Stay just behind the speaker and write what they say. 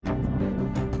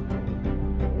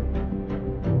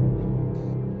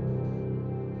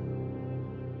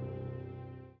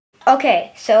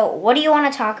Okay, so what do you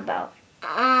want to talk about?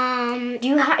 Um, Do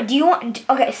you want?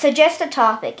 Okay, suggest a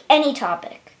topic, any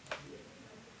topic,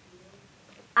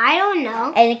 I don't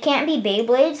know. and it can't be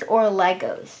Beyblades or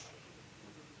Legos.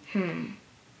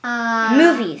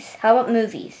 Movies. How about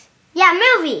movies? Yeah,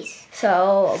 movies.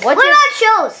 So What what's your, about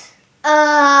shows?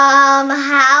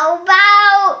 How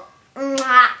about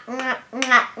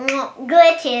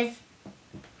glitches?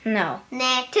 no,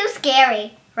 Nah, too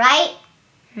scary, right?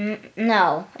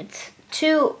 no, it's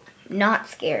too not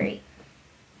scary.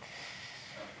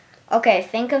 Okay,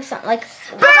 think of something like.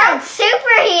 How about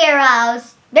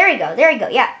superheroes? There you go.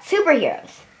 Yeah, superheroes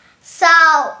So,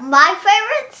 my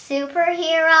favorite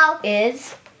superhero,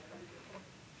 is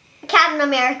Captain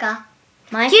America.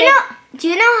 my. Do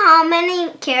you know how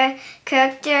many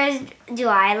characters do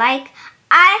I like?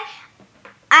 I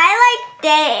like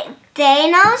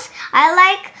Thanos. I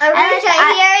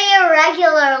hear you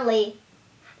regularly.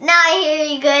 Now I hear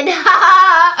you good.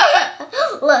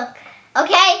 Look,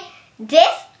 okay,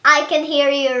 this I can hear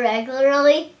you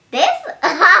regularly. This.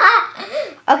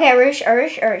 Okay,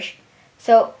 Arush.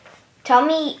 So, tell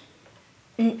me,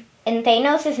 and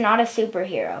Thanos is not a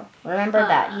superhero. Remember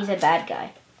that. He's a bad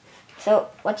guy. So,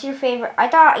 what's your favorite? I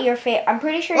thought your favorite. I'm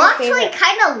pretty sure Well, your actually, favorite.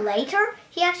 kind of later.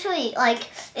 He actually, like,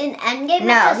 in Endgame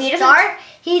No, at the he doesn't- start,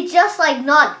 he's just, like,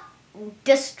 not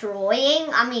destroying.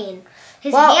 I mean,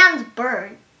 his Well- hands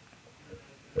burn.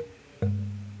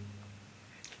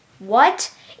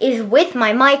 What is with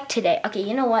my mic today? Okay,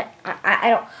 you know what? I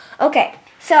don't. Okay,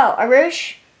 so,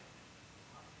 Arush.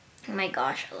 Oh my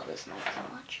gosh, I love this mic so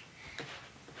much.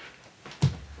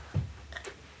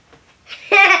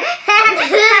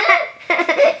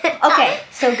 Okay,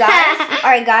 so guys,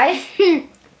 alright guys,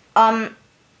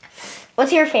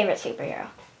 what's your favorite superhero?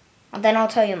 Then I'll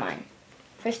tell you mine.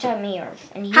 First tell me yours.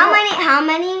 And you How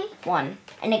many? One.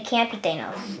 And it can't be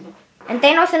Thanos. And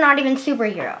Thanos is not even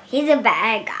superhero. He's a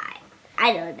bad guy.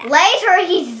 I know that. Later,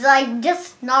 he's, like,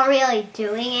 just not really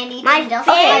doing anything. My just,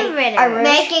 favorite like, is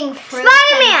making fruit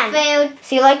Spider-Man. and food.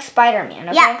 So you like Spider-Man,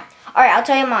 okay? Yeah. Alright, I'll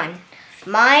tell you mine.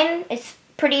 Mine is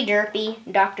pretty derpy,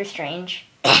 Doctor Strange.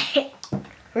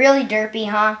 Really derpy,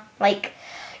 huh? Like,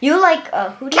 you like,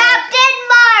 who do you like? Captain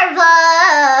Marvel!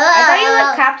 I thought you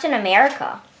liked Captain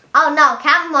America. Oh no,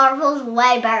 Captain Marvel's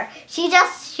way better. She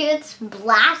just shoots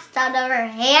blasts out of her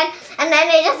hand, and then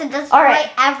they just destroy Alright,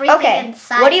 everything okay.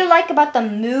 inside. What do you like about the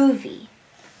movie?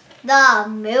 The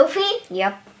movie?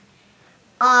 Yep.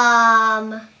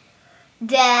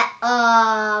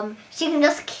 She can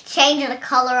just change the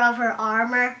color of her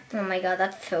armor. Oh my god,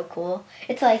 that's so cool.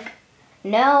 It's like,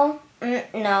 no, no,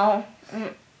 no,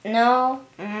 no.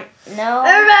 Remember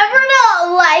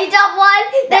the light up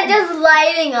one that just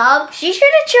lighting up? She should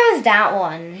have chose that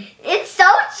one. It's so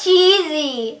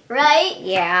cheesy, right?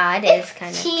 Yeah, it is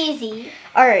kind of. Cheesy.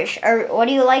 Arish, what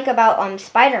do you like about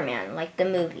Spider-Man, like the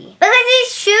movie? Because he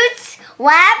shoots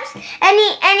webs and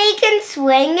he can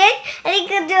swing it and he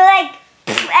can do like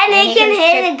and he can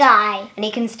hit a guy. And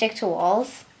he can stick to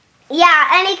walls? Yeah,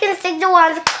 and he can stick to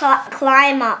walls,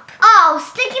 climb up. Oh,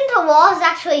 sticking to walls is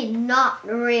actually not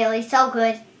really so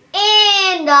good.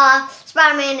 In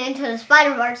Spider-Man Into the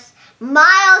Spider-Verse,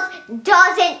 Miles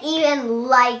doesn't even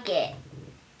like it.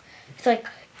 It's like,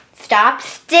 stop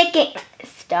sticking.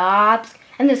 Stop.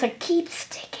 And it's like, keep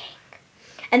sticking.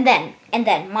 And then,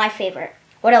 my favorite.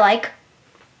 What I like?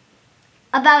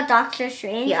 About Doctor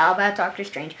Strange? Yeah, about Doctor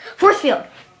Strange. Force field.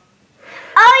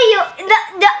 Oh,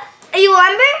 you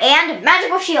remember? And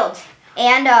magical shields.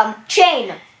 And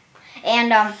chain.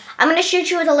 And I'm gonna shoot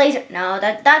you with a laser. No,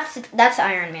 that's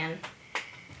Iron Man.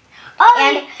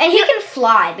 Oh, And he can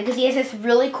fly because he has this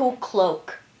really cool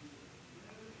cloak.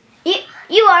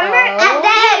 You remember? Oh, And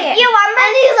then yeah. you remember?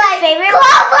 And he's like, Favorite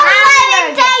global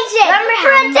hamburger. levitation. Remember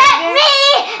Protect hamburger? me.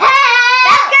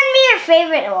 That's gonna be your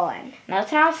favorite one.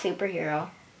 That's not a superhero.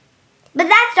 But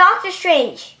that's Doctor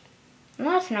Strange.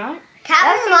 No, it's not.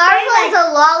 Captain Marvel is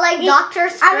a lot like Doctor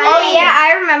Strange. Oh yeah,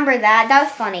 I remember that. That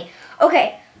was funny.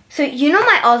 Okay, so you know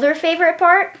my other favorite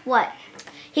part? What?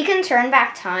 He can turn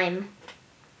back time.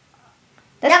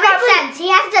 That's That makes probably- sense. He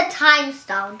has the time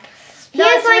stone. He So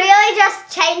has, it's like- really just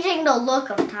changing the look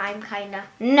of time, kinda.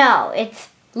 No, it's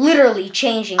literally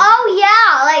changing. Oh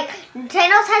yeah, like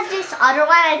Thanos has this other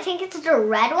one. I think it's the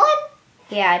red one.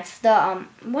 Yeah, it's the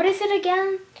what is it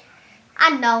again? I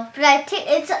don't know, but I think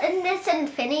it's in this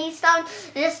Infinity Stone.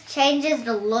 It just changes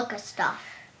the look of stuff.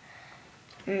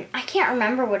 I can't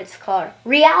remember what it's called.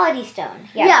 Reality Stone.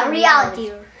 Yeah, it's a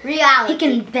reality. He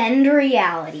can bend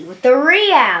reality with the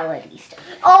Reality Stone.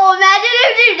 Oh, imagine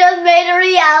if they just made a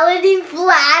reality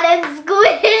flat and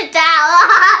squished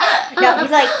out. No,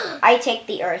 he's like, I take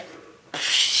the Earth.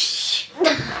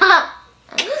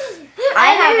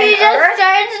 And if he just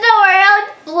turns the world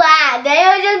flat, then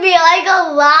it'll just be like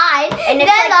a line. And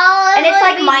it's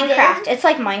like Minecraft. It's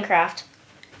like Minecraft.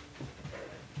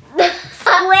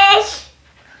 Squish.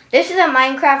 This is a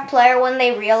Minecraft player when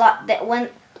they realize that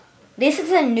this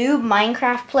is a noob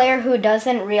Minecraft player who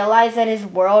doesn't realize that his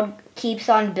world keeps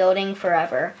on building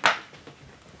forever.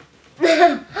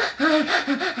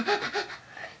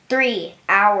 3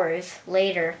 hours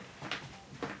later.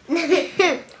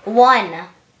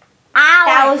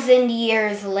 1,000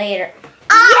 years later.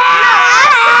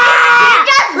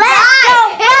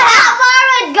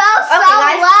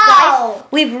 Guys,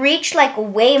 we've reached like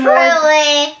way more.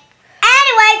 Really?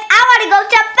 Anyways, I want to go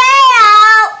to bed.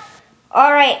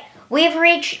 All right,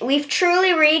 we've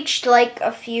truly reached like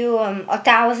a few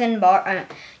 1,000 bars.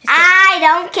 I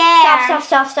don't care.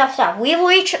 Stop. We've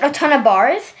reached a ton of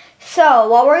bars. So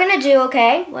what we're gonna do,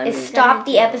 okay, is stop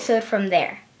the episode from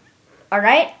there. All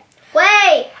right.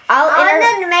 Wait, I'm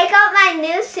gonna make up my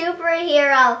new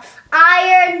superhero,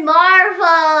 Iron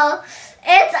Marvel.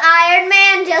 It's Iron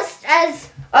Man, just as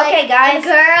okay, guys. A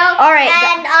girl. All right.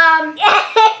 And all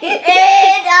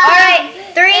right.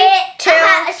 3, 2.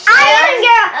 Iron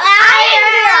Girl.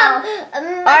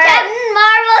 All right. Captain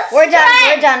Marvel. We're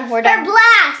done. Her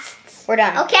blasts. We're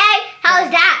done. Okay, how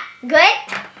is that? Good.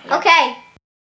 Okay.